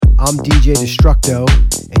I'm DJ Destructo,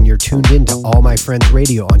 and you're tuned in to All My Friends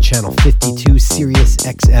Radio on channel 52 Sirius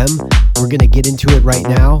XM. We're going to get into it right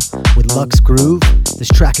now with Lux Groove. This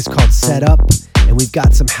track is called Set Up, and we've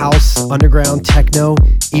got some house, underground, techno,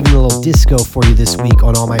 even a little disco for you this week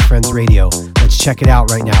on All My Friends Radio. Let's check it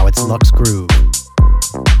out right now. It's Lux Groove.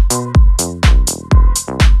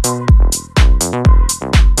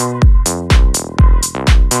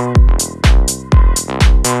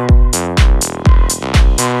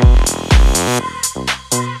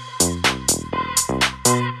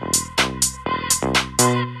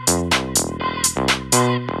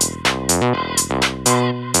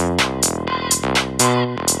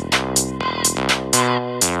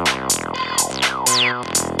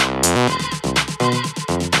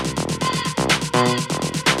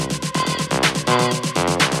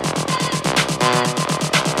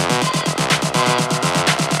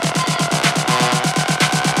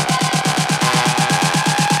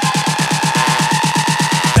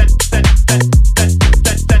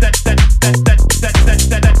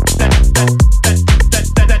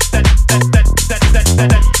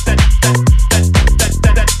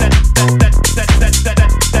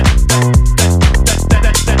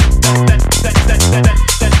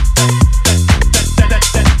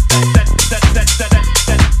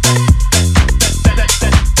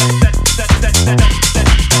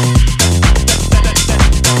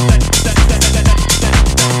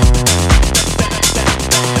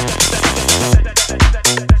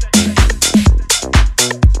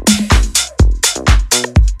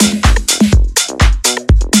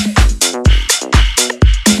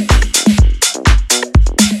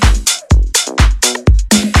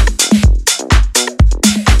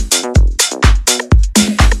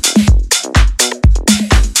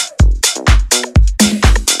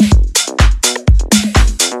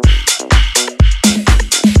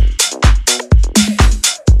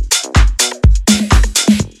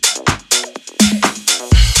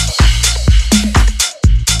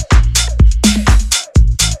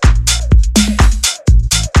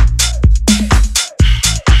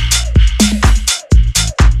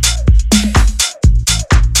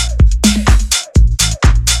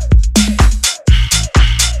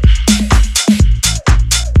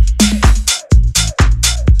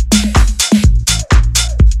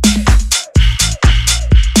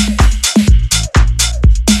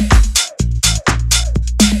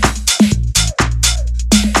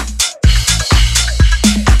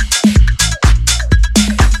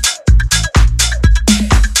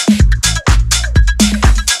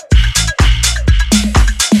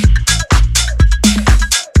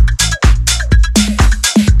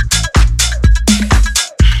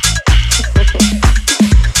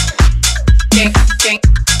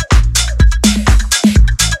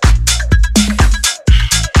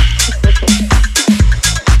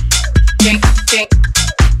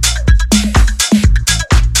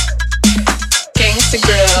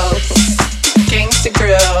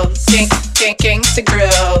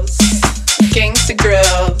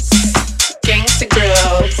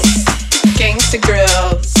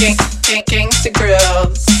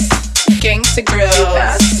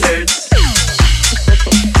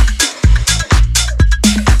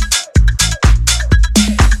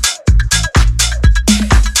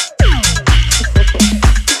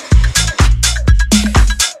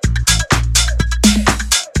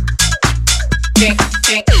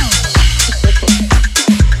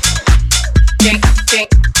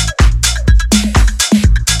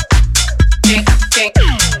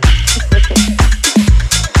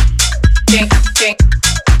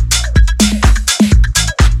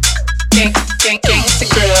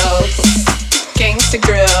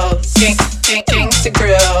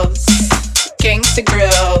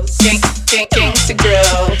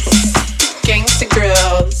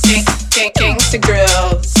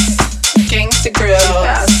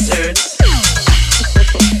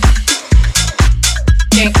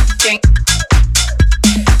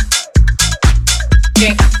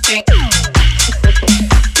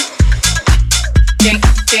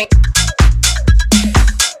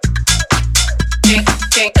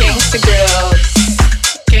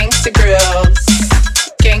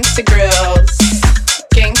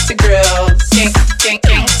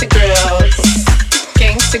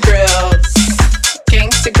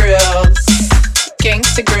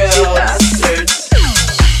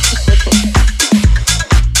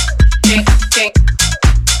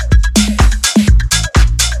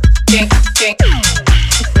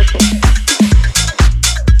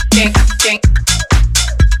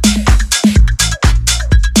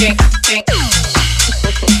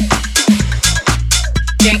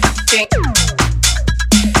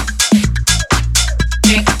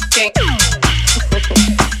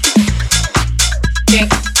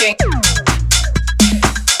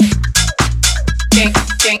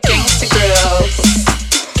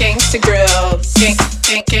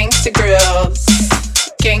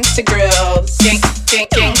 gangsta grills,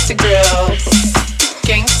 gangsta grills,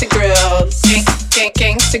 gangsta grills,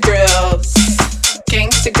 gangsta grills,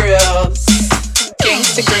 gangsta grills,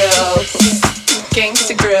 gangsta grills,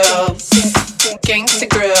 gangsta grills, gangsta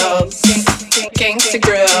grills, gangsta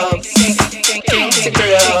grills, gangsta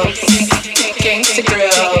grills, gangsta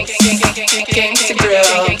grills, gangsta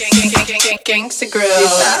grills, gangsta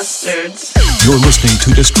grills, bastards. You're listening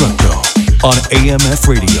to Destructo on AMF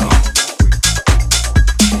Radio.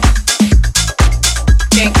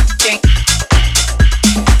 Gang, gang, gang,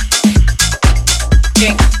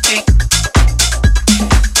 gang, gang, gang,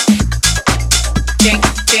 gang, gang,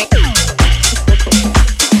 gang, gang,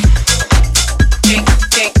 gang, gang,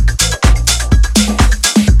 gang.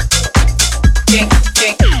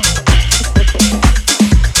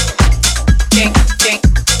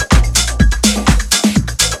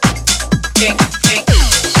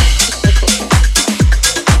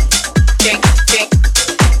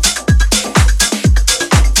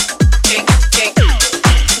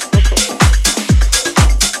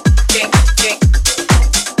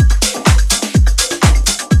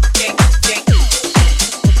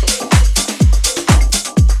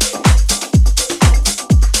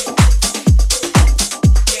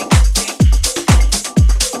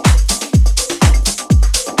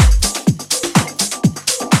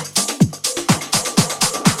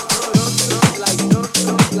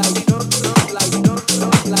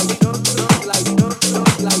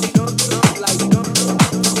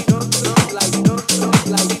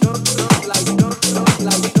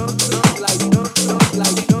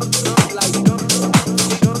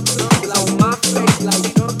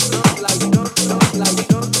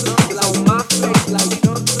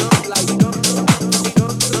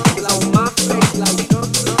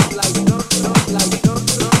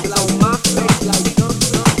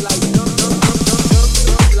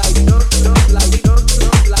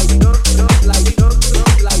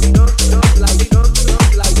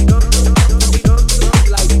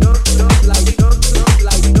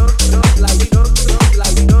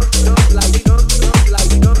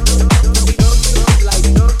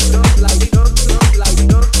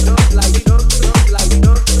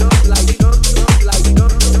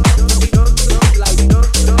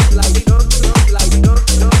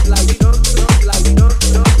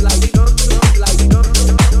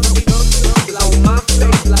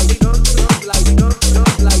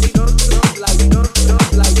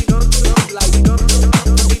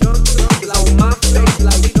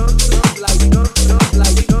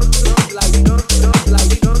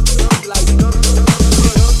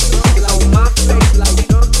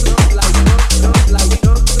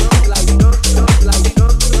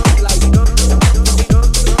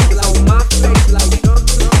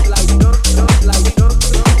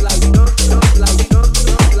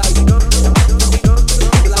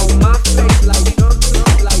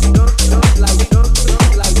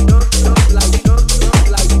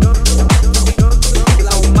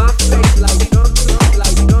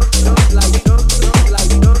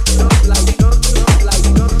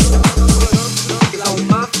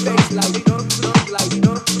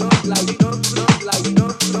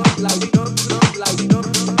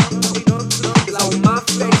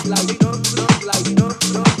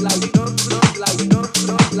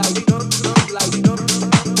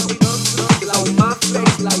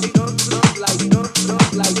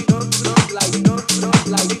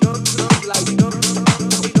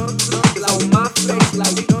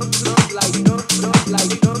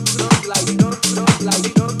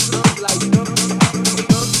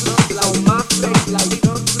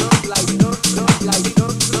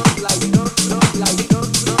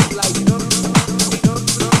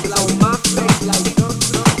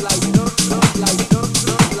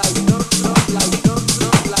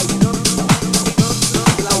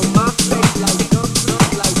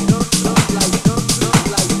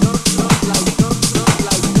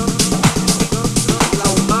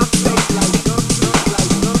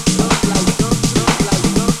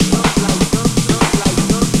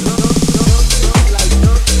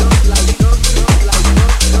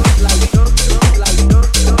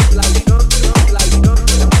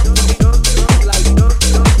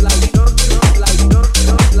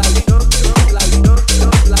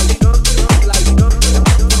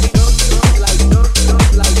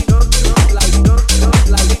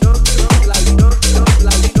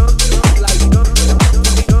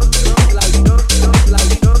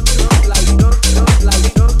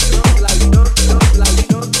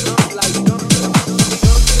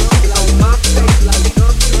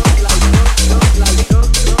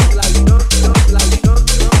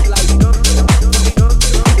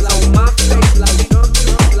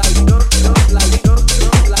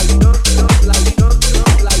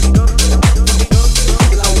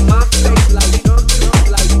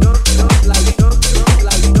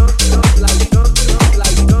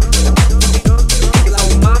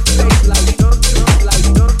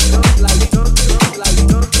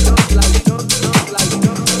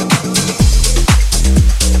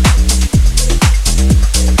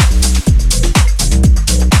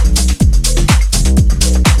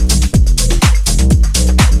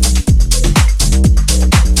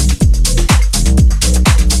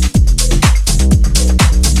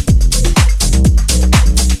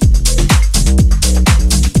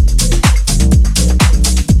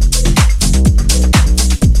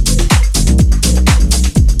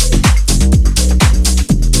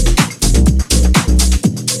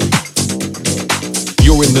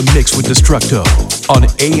 You're in the mix with Destructo on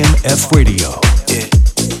AMF Radio. Yeah.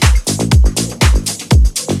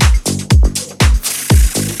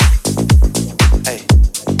 Hey,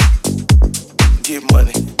 get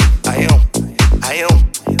money. I am.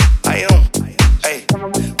 Hey,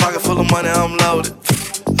 pocket full of money, I'm loaded.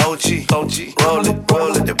 OG, roll it.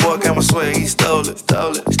 That boy got my swag, he stole it.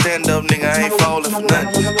 Stand up, nigga, I ain't falling for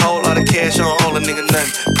nothing. Whole lot of cash, I don't hold a nigga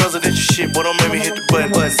nothing. Presidential shit, boy, don't make me hit the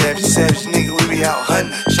button. Savage, nigga, we be out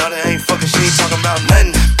hunting. Shawty ain't fucking, she ain't talking about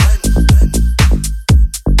nothing.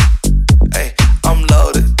 Hey, I'm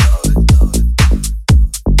loaded.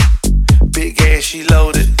 Big ass, she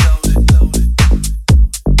loaded.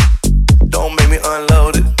 Don't make me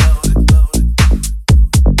unload it.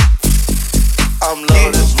 I'm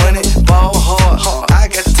loaded, money, ball hard. I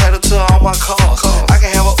got the title to all my cars. I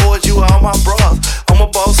can have an orgy with all my bras. I'ma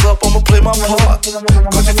boss up, I'ma play my part.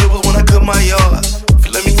 Gucci flippers when I cut my yard.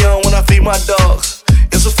 Let me young when I feed my dogs.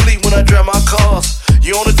 It's a fleet when I drive my cars.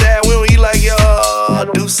 You on the dial, we don't eat like y'all.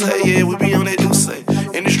 Do say, yeah, we be on that do say.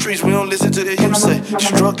 In the streets, we don't listen to that you say.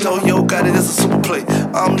 Destructo, yo, got it as a super play.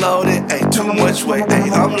 I'm loaded, ain't too much weight. Ay,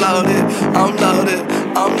 I'm loaded,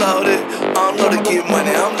 get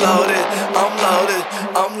money.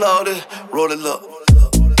 I'm loaded, roll it up.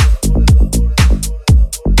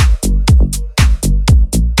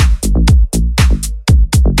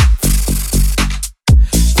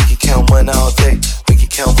 We can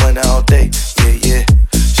count money all day, yeah.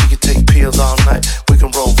 She can take pills all night, we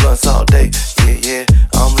can roll blunts all day, yeah.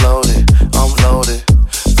 I'm loaded,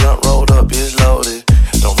 blunt rolled up, is loaded.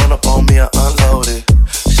 Don't run up on me, I unloaded.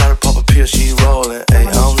 Shot her pop a pill, she rolling, ayy.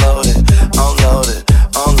 I'm loaded,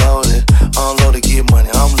 get money.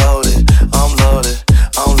 I'm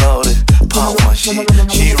loaded. Pop one, she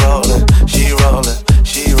rolling,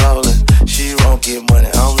 she won't get money.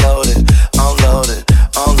 I'm loaded,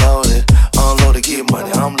 get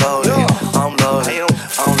money. I'm loaded.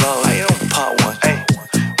 Pop one, ayy.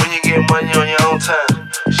 When you get money on your own time,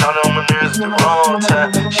 shout on my nerves at the wrong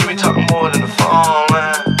time. She be talking more than the phone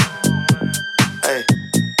line. Ayy,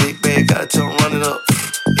 big bag, gotta tell him run it up.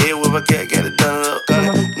 Yeah, whip I got it done it up.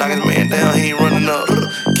 Knock his man down, he ain't running up.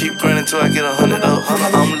 Keep grinding till I get 100 up.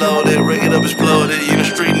 I'm loaded, rig it up, exploded. You in the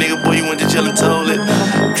street, nigga, boy, you went to jail and told it.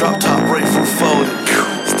 Drop top, right foot folded.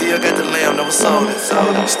 Still got the lamb, never sold it.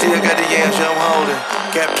 Still got the yams, yeah, I'm holding.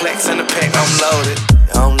 Got plaques in the pack, I'm loaded.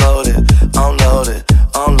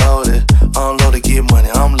 Get money.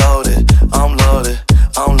 I'm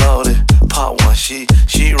loaded. Pop one, she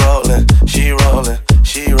rolling. She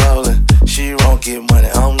won't get money.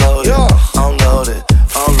 I'm loaded. Get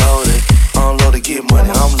money.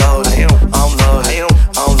 I'm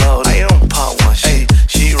loaded. Pop one, she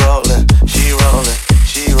rolling. Get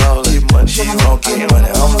money. She won't get money.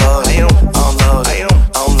 I'm loaded.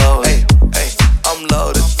 I'm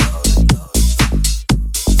loaded.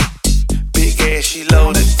 Big ass, she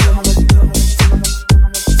loaded.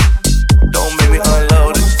 Don't make me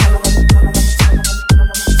unload it.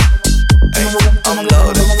 Ay, I'm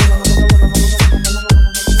loaded.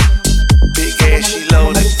 Big ass, she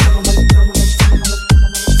loaded.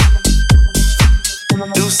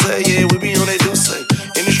 Do say, yeah, we be on that do say.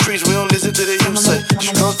 In the streets, we don't listen to the you say.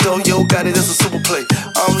 Destructo, yo, got it, that's a super play.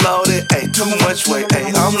 I'm loaded, ay, too much weight.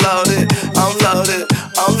 Ay, I'm loaded.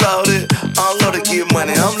 Get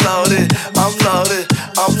money. I'm loaded.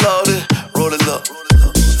 Roll it up.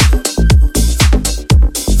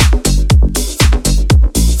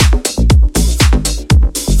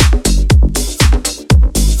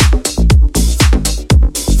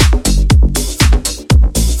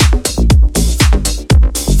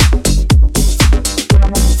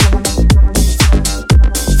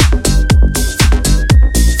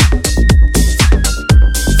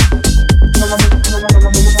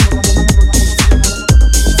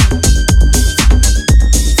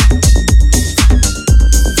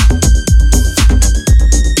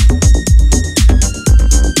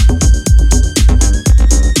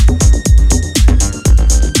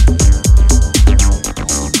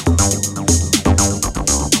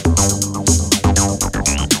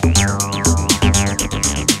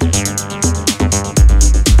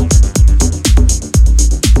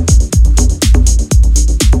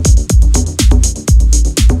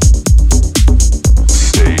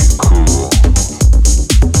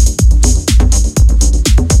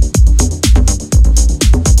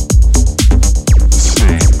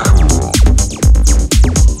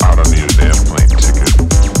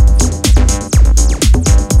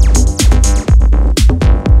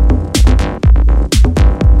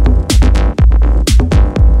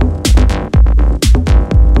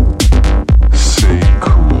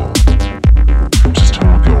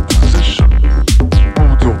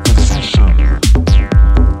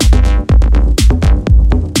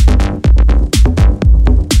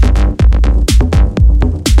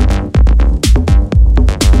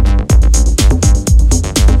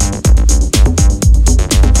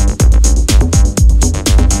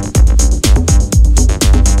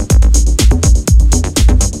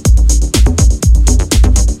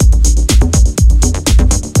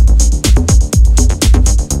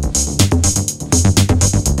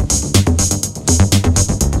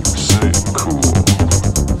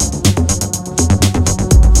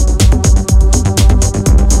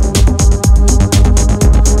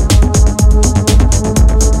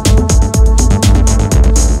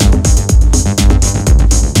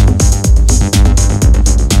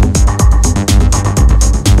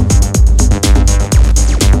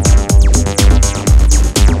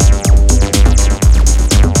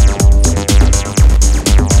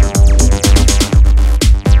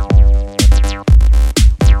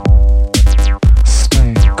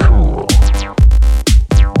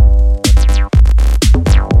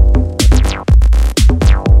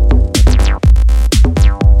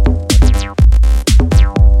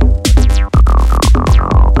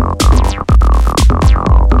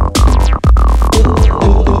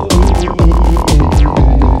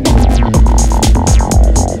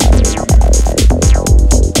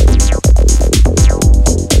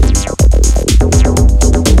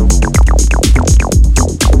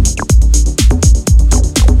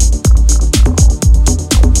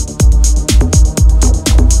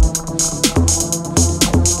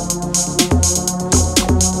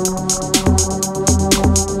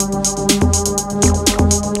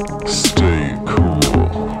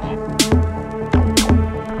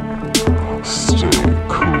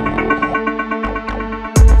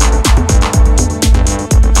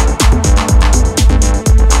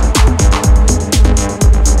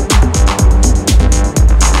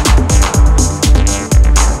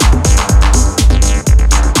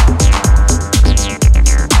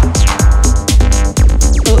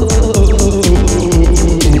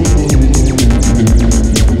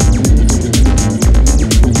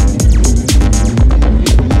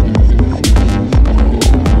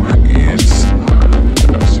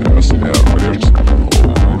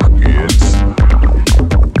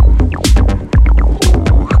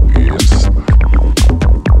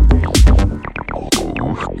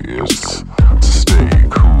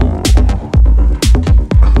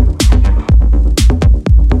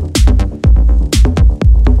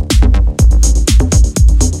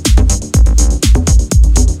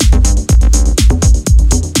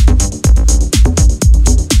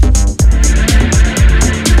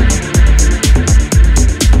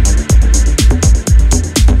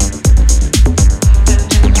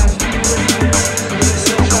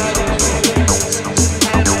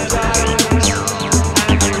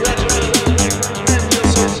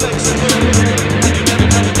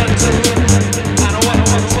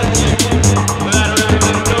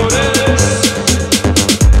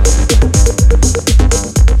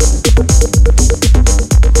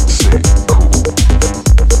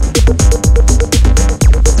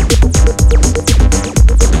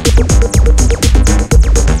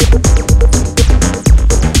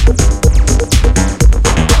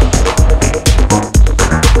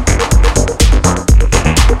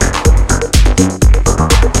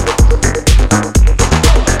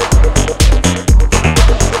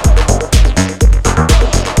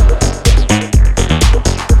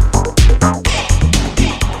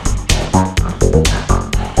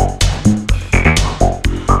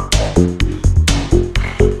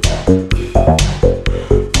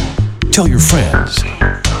 Friends.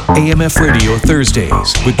 AMF Radio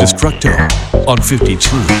Thursdays with Destructo on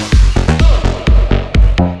 52.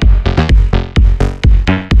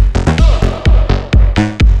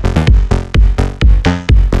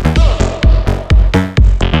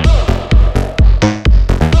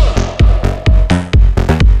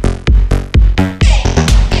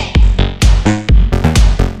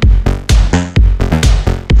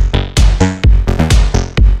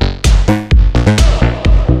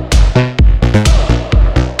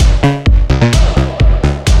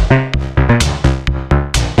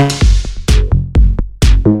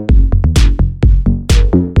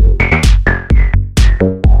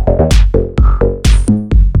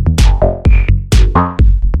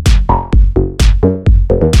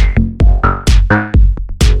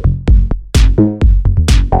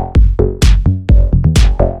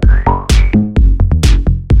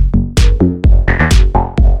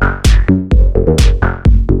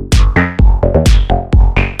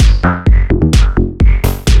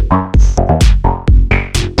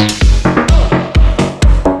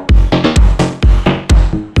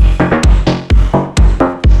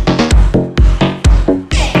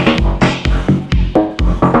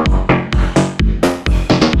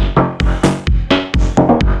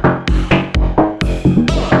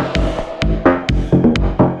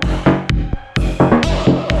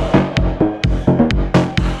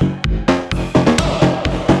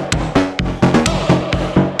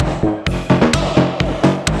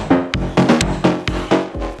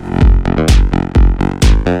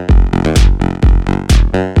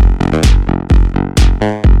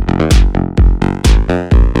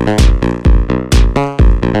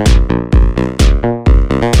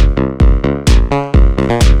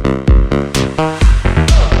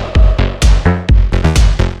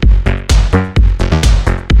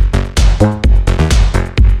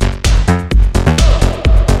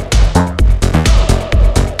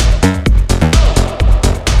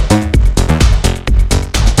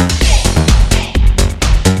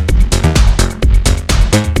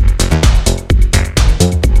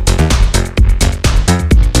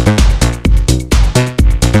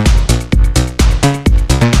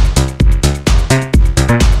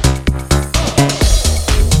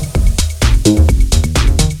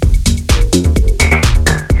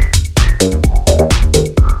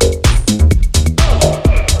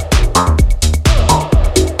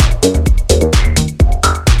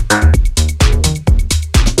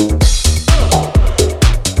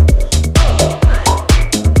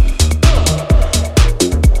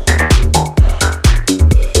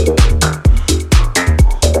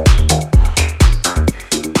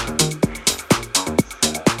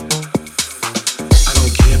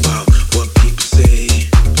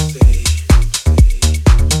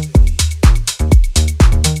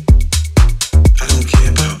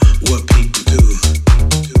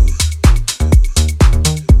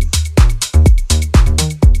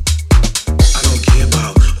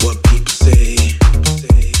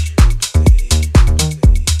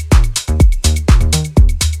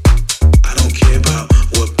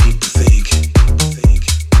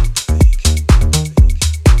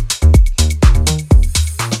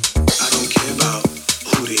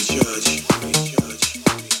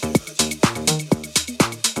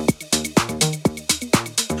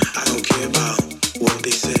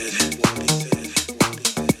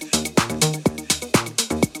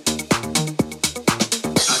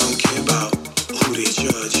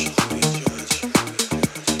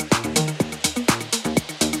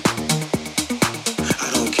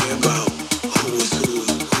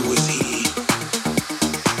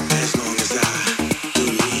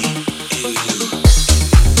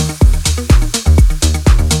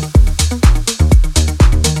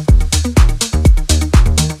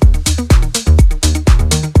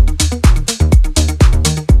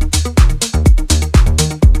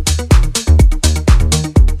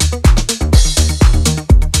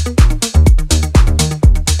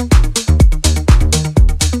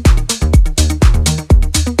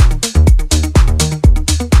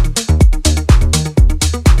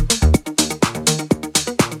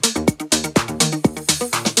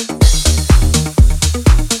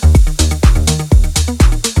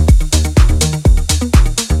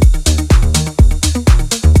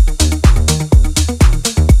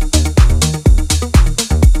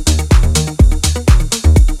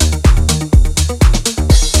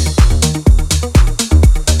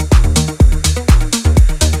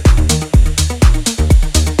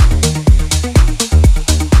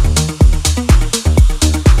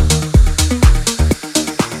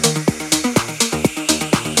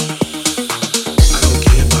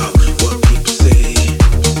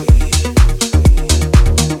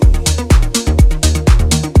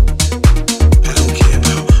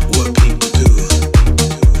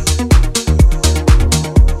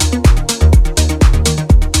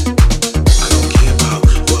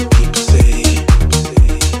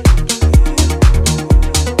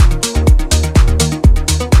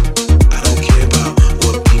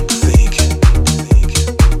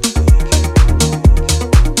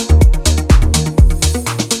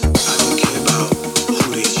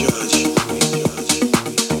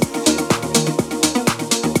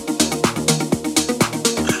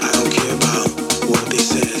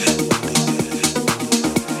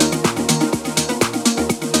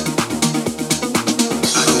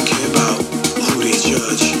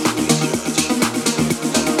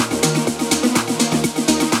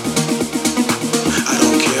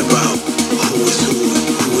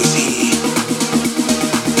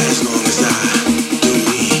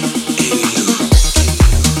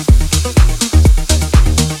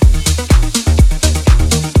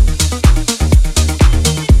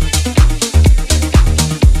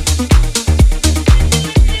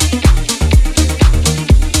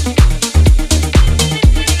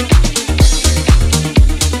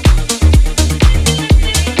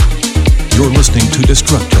 to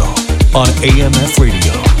Destructo on AMF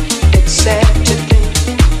Radio. It's sad to think.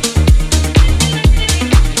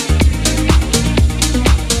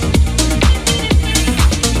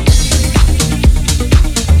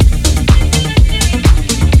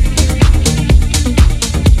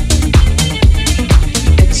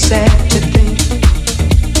 It's sad to think.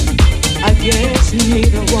 I guess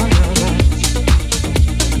neither one of us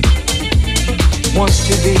wants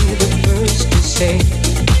to be the first to say.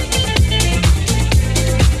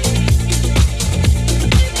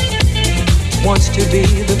 Wants to be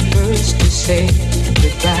the first to say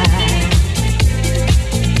goodbye.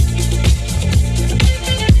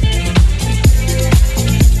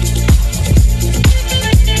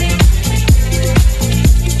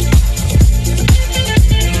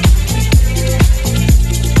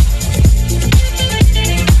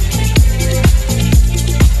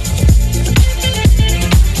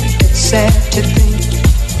 It's sad to think.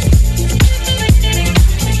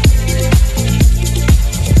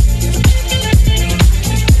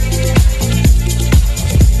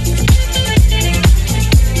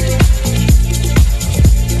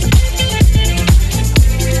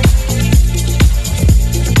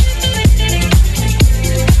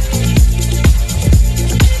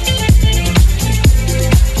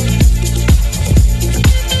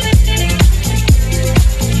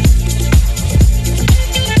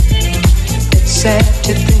 Sad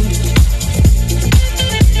to think.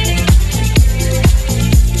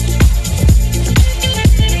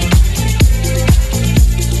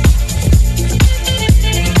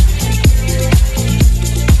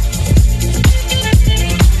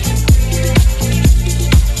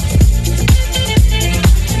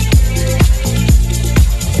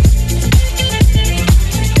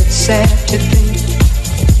 It's sad to think.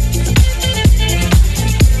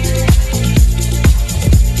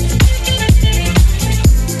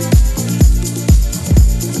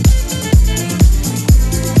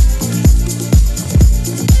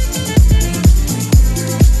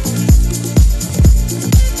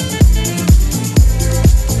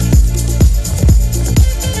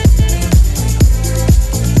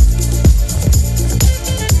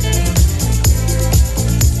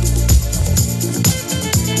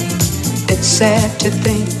 It's sad to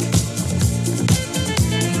think.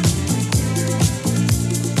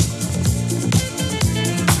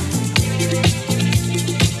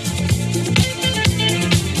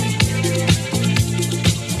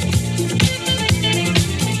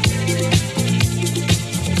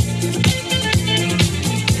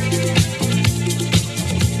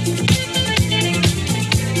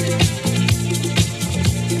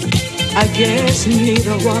 I guess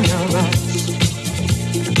neither one of us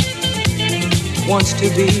wants to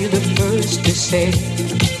be the first to say.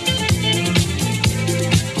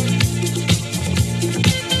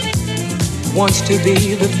 Wants to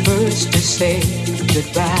be the first to say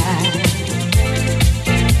goodbye.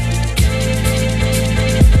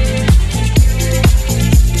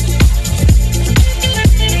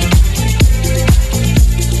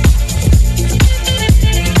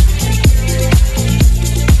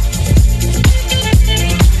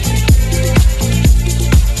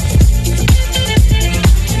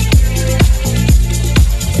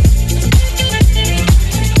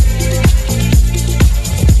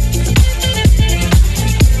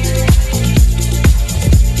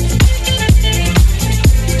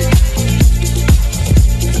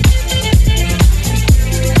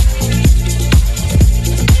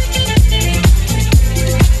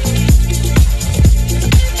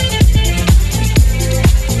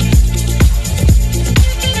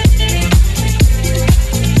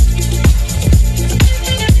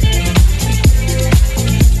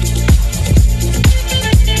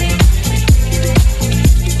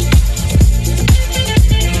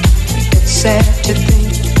 Sad to think.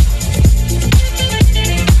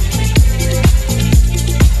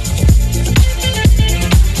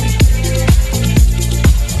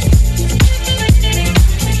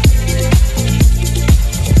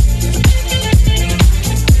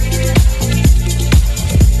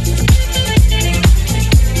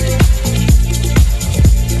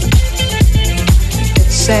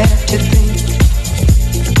 It's sad to think.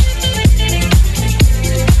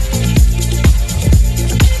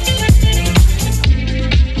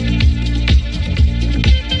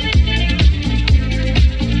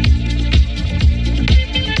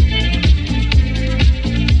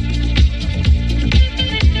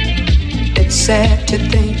 Sad to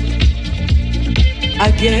think.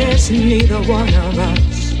 I guess neither one of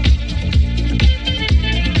us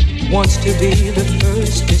wants to be the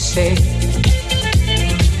first to say.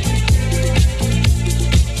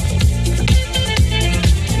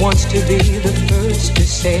 wants to be the first to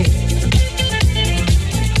say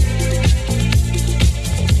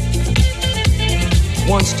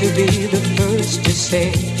wants to be the first to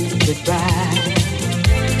say goodbye.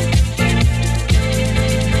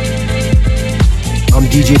 I'm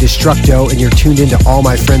DJ Destructo, and you're tuned into All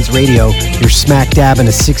My Friends Radio. You're smack dab in a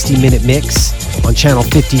 60-minute mix on Channel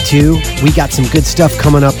 52. We got some good stuff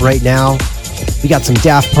coming up right now. We got some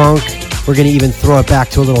Daft Punk. We're going to even throw it back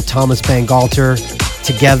to a little Thomas Bangalter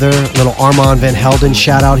together. A little Armand Van Helden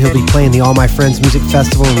shout out. He'll be playing the All My Friends Music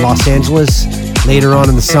Festival in Los Angeles later on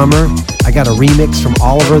in the summer. I got a remix from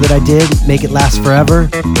Oliver that I did, Make It Last Forever.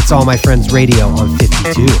 It's All My Friends Radio on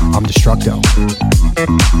 52. I'm Destructo.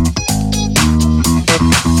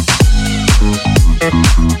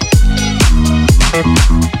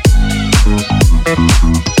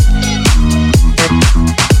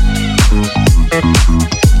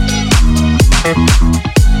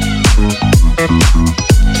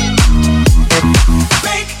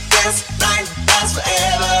 Make this night last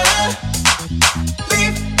forever.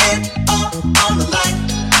 Leave it all on the line.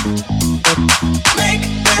 Make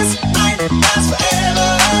this night last forever.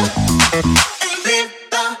 And leave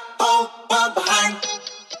the whole world behind.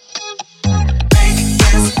 Make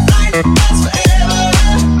this night last forever.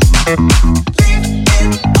 Leave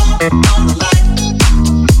it all on the line.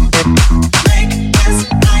 Make this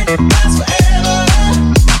night last forever.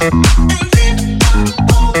 And leave the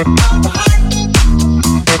whole world behind.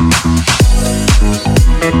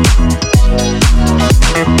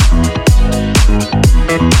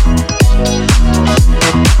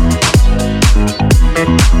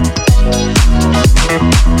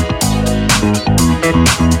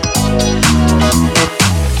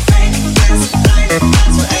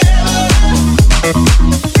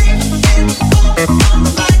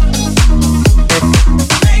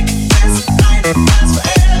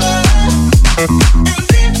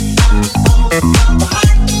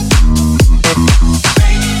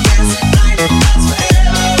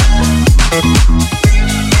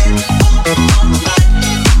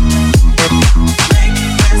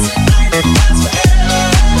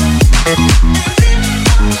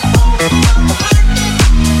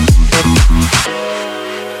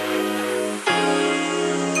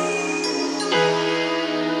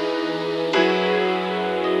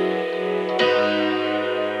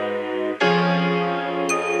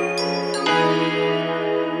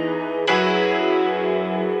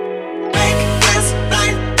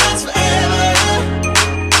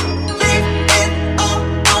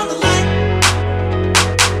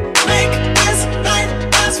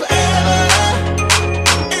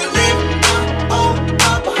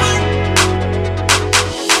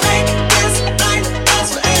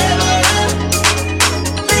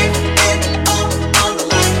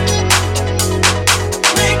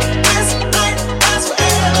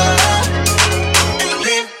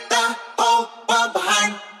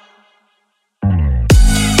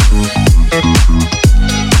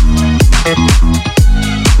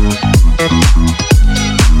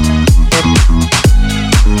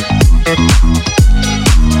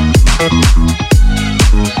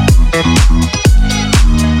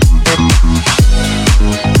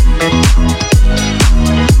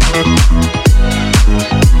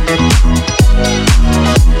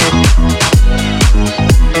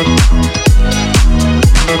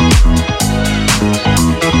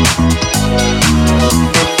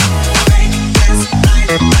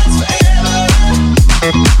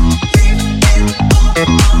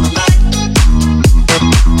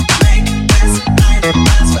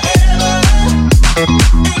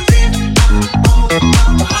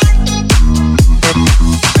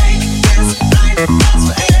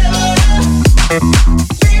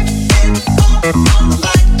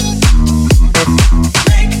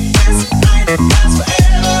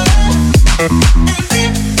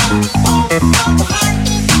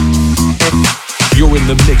 You're in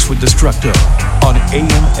the mix with Destructo on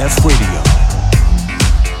AMF Radio.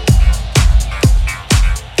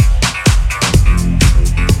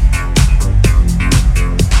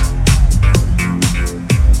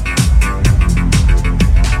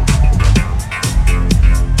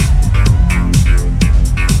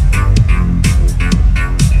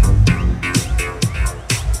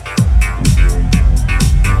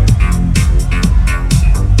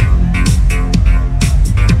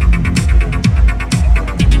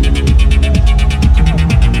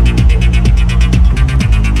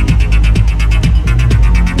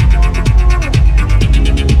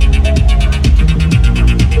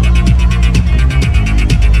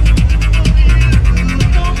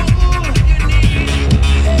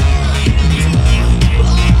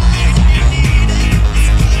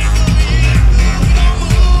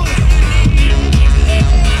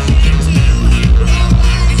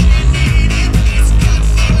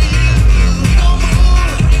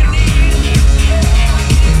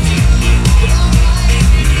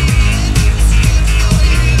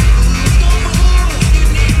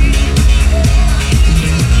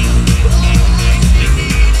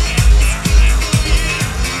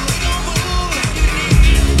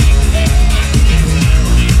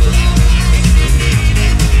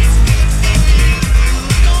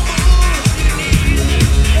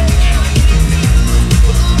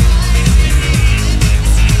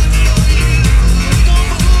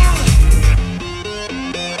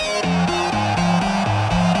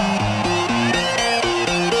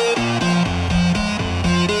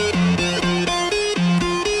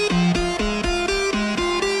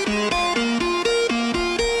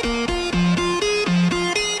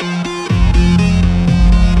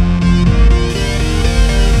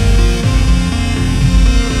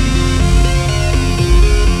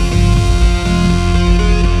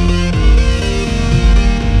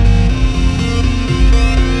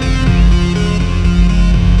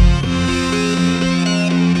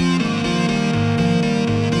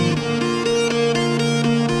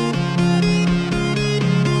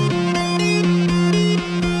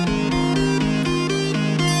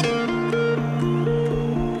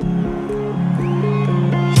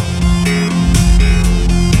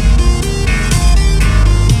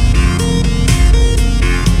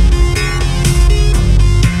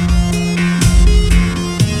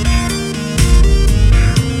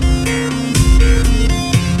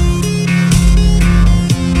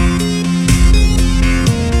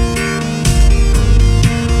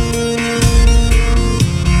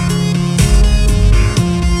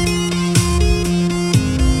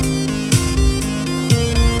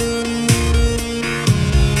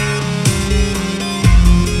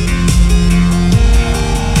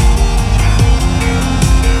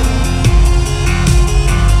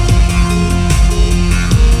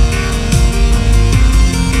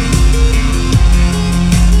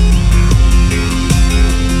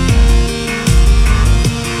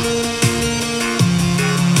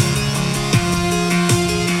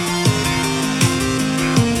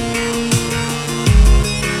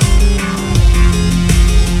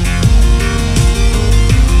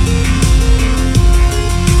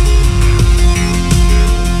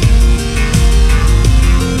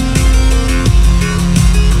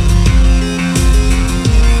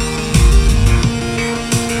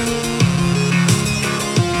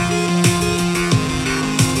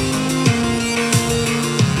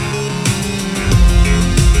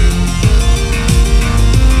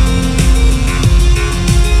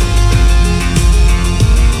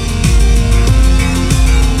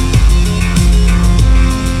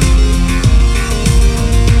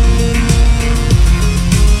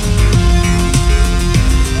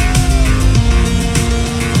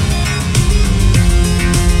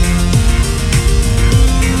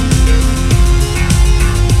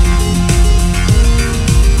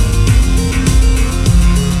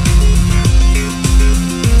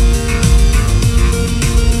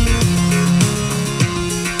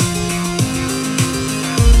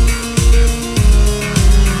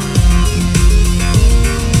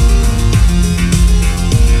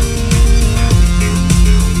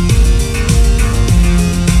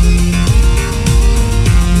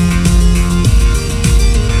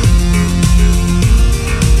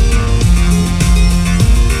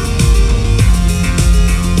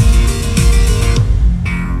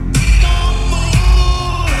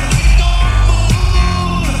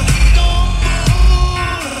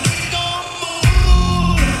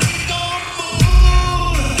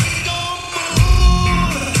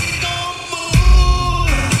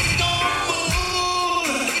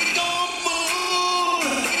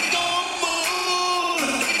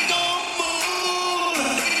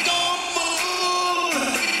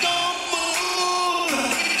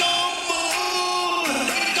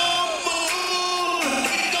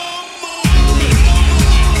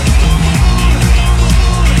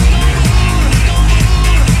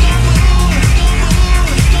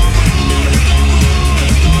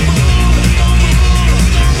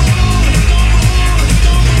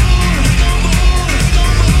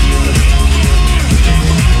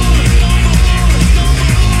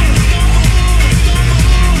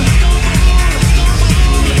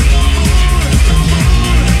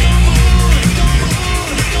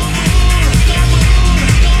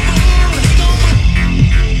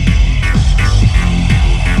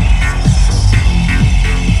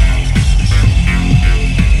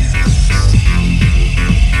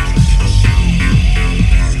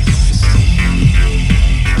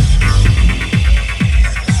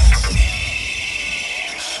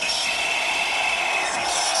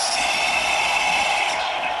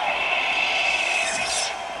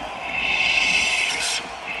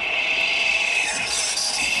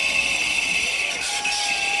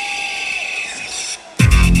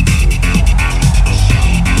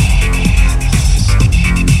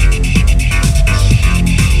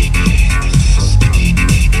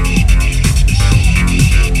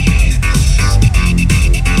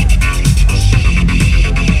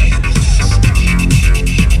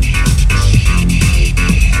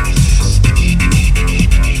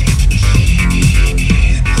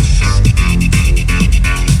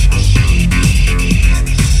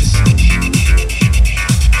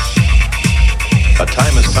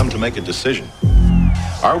 make a decision.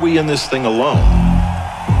 Are we in this thing alone?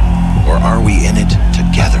 Or are we in it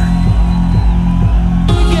together?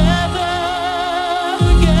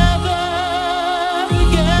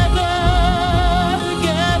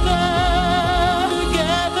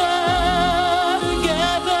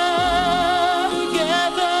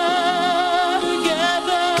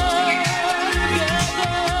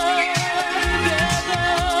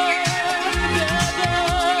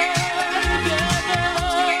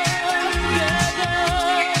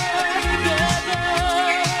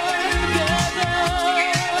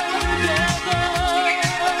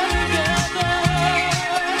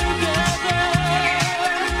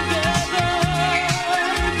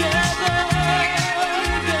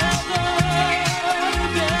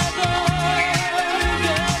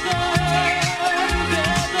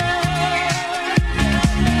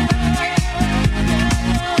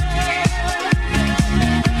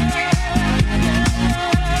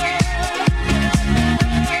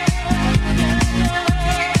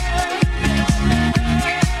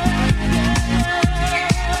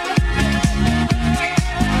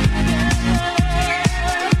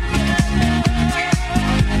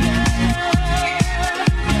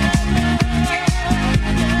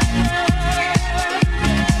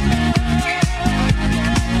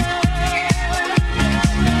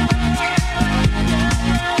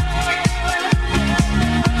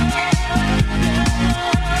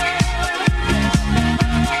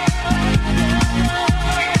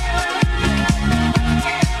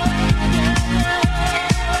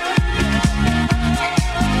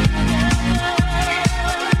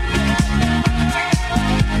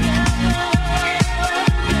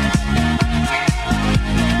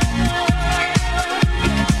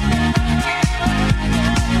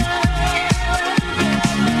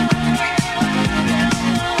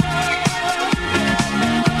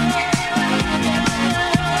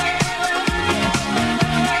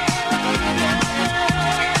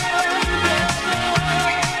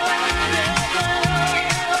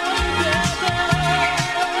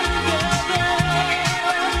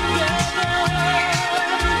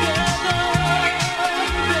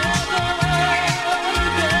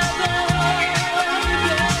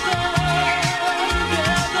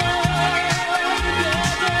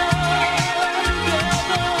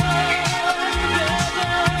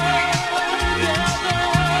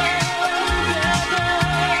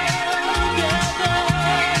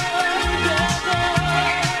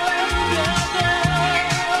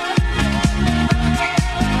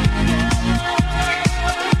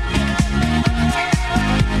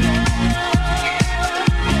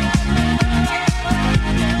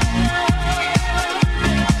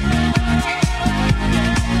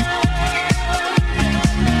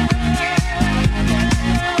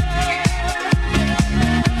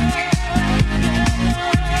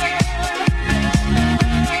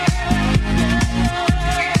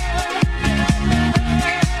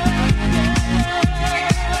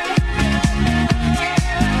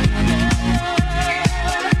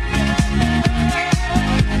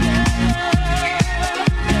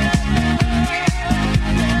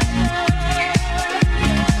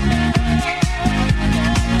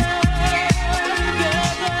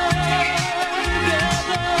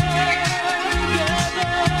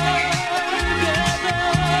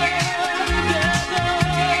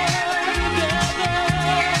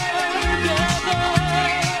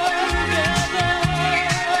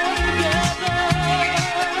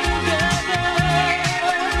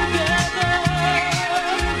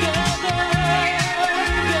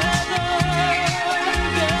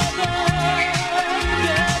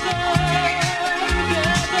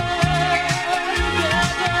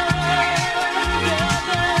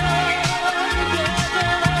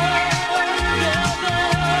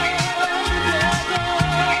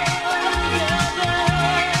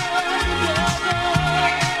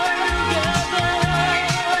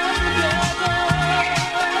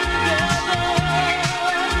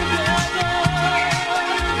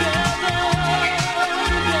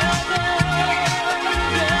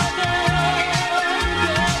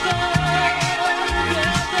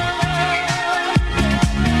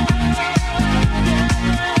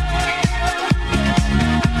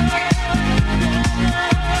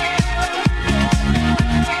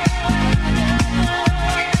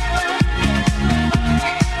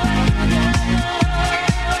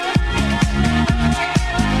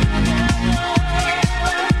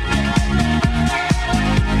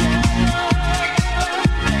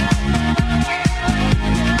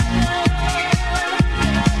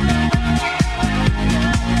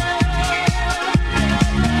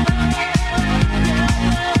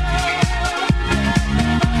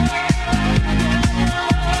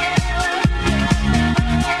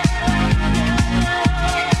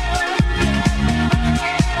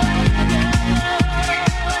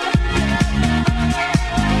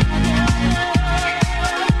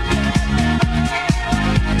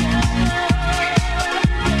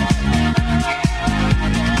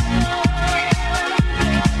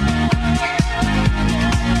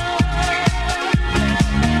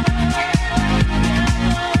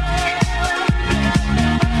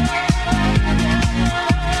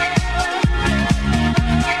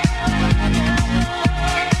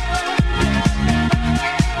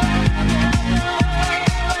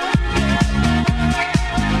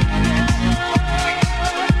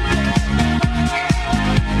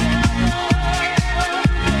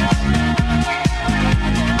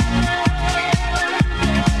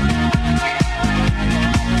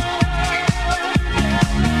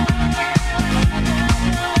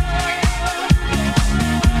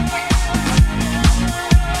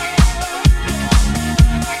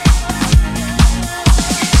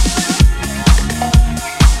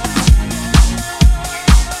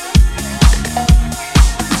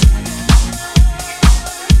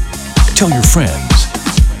 Tell your friends.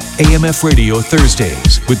 AMF Radio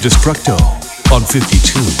Thursdays with Destructo on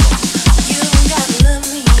 52.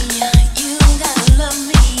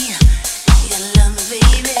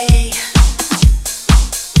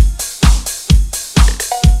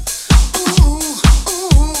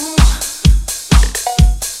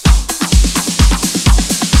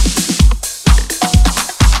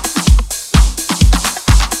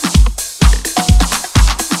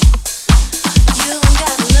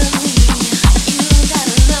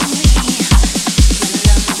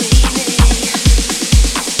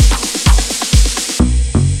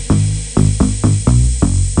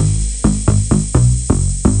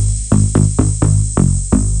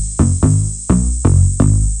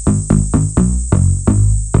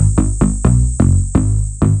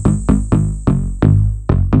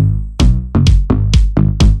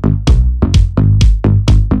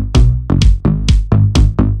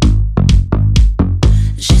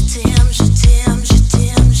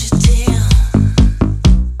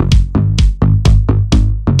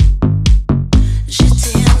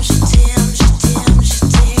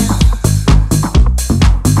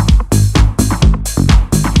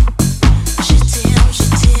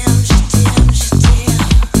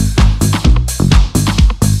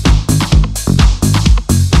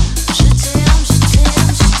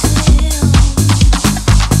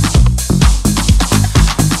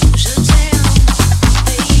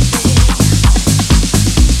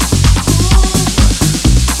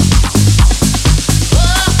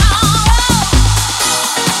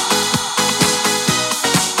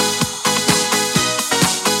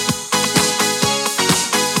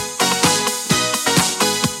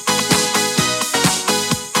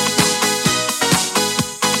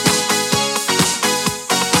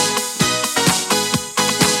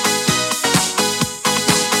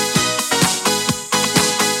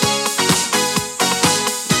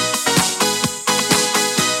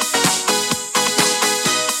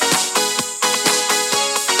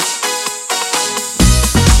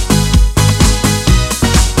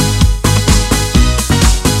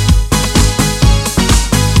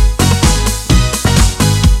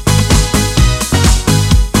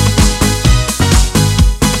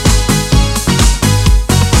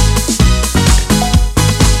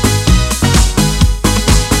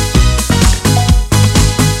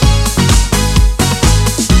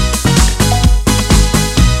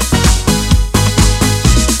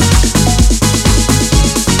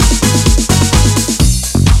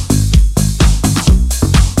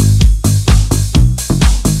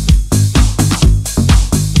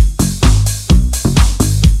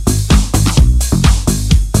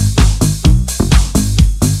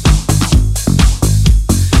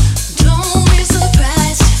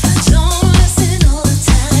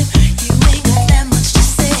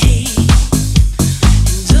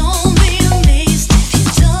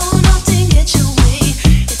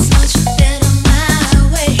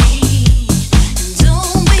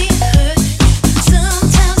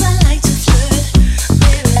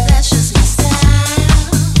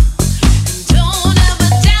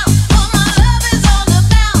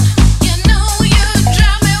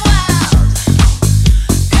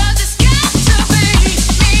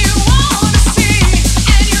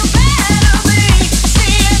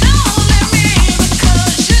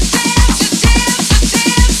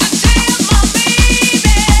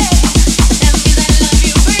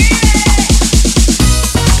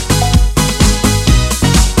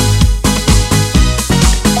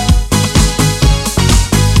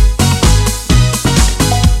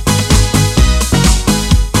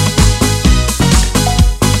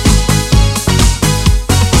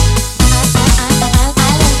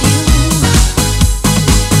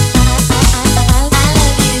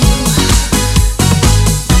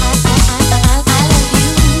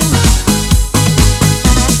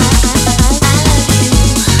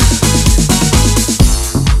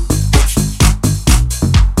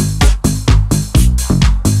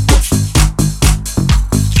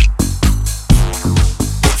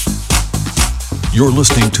 You're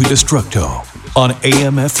listening to Destructo on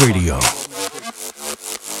AMF Radio.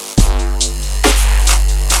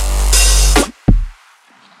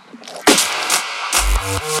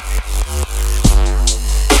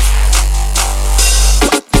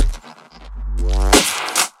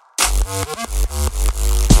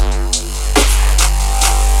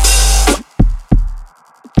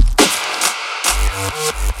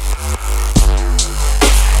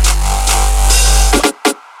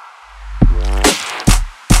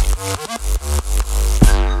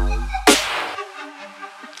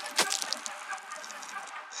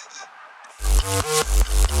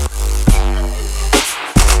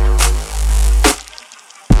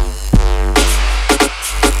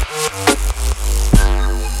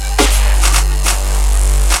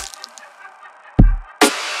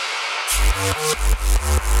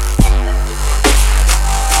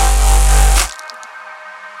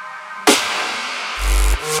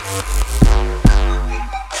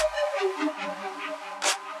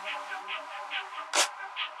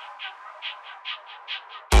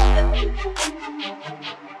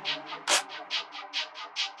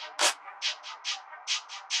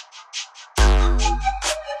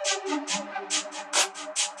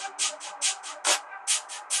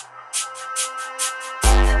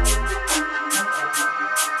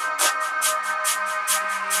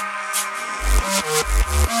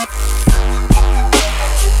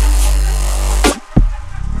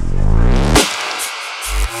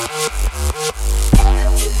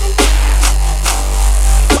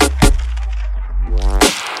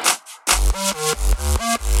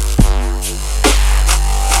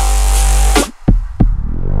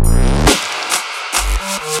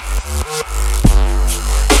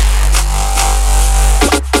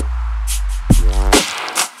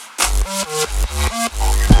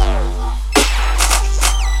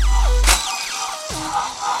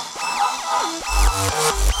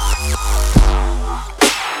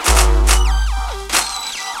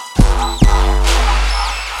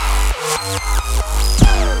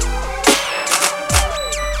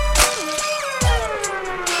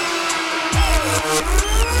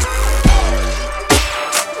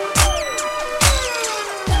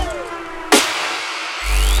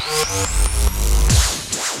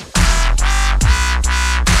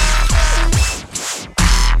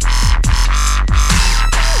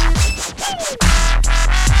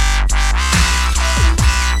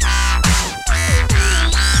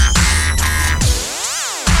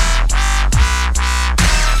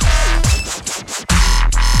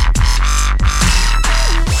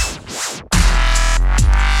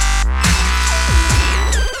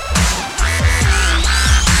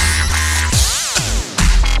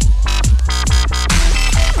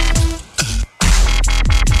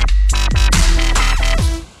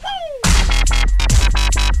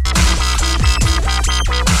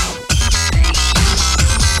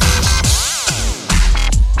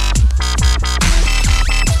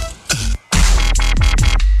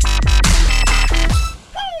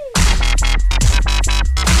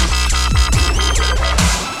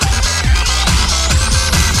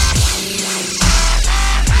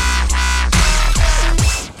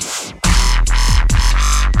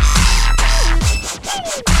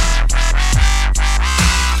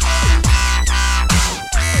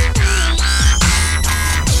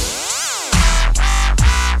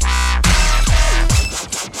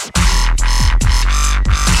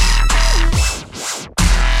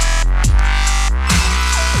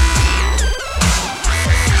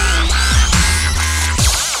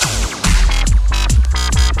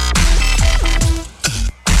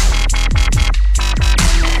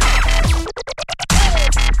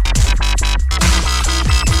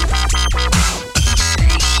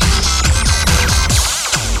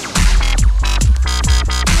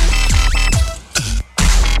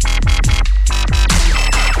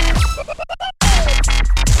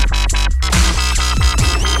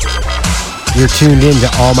 You're tuned in to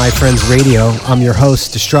All My Friends Radio. I'm your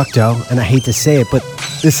host, Destructo, and I hate to say it, but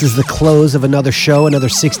this is the close of another show, another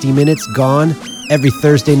 60 minutes gone every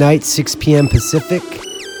Thursday night, 6 p.m. Pacific,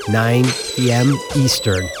 9 p.m.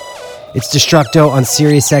 Eastern. It's Destructo on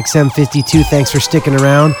Sirius XM 52. Thanks for sticking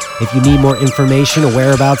around. If you need more information or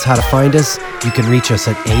whereabouts, how to find us, you can reach us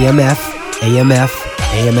at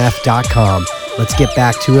amf.com. Let's get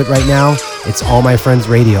back to it right now. It's All My Friends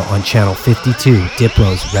Radio on Channel 52,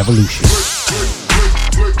 Diplo's Revolution.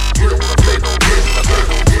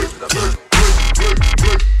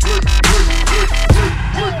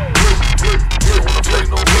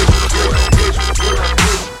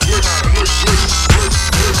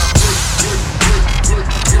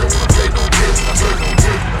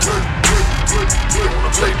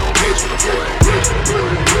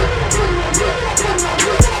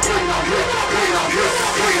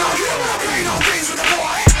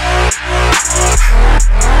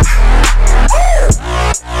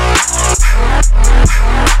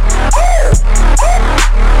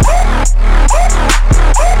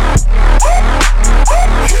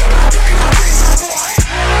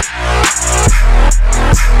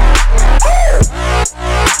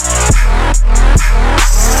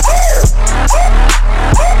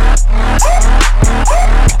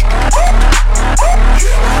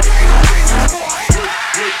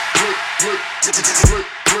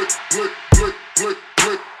 Look.